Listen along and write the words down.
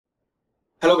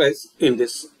Hello guys, in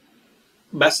this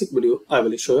basic video I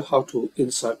will show you how to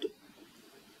insert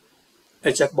a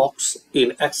checkbox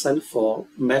in Excel for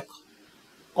Mac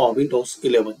or Windows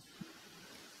 11.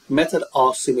 Method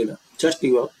are similar, just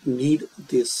you need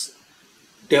this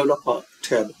developer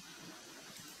tab.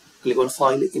 Click on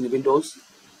File in Windows,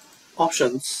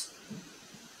 Options,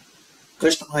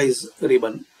 Customize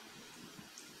ribbon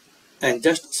and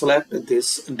just select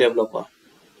this developer.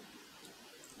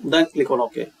 Then click on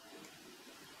OK.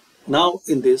 Now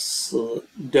in this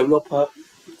developer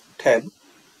tab,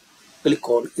 click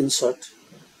on Insert.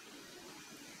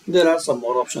 There are some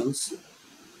more options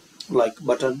like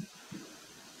button,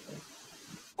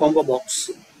 combo box,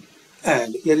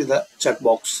 and here is the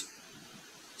checkbox.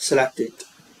 Select it.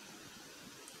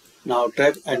 Now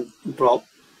drag and drop.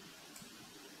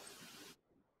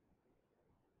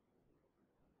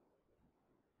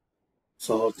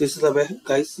 So this is the way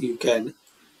guys you can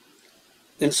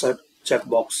insert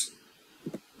checkbox.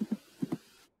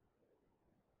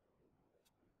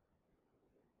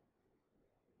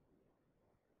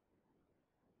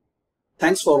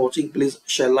 Thanks for watching. Please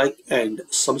share, like and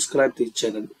subscribe the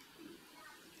channel.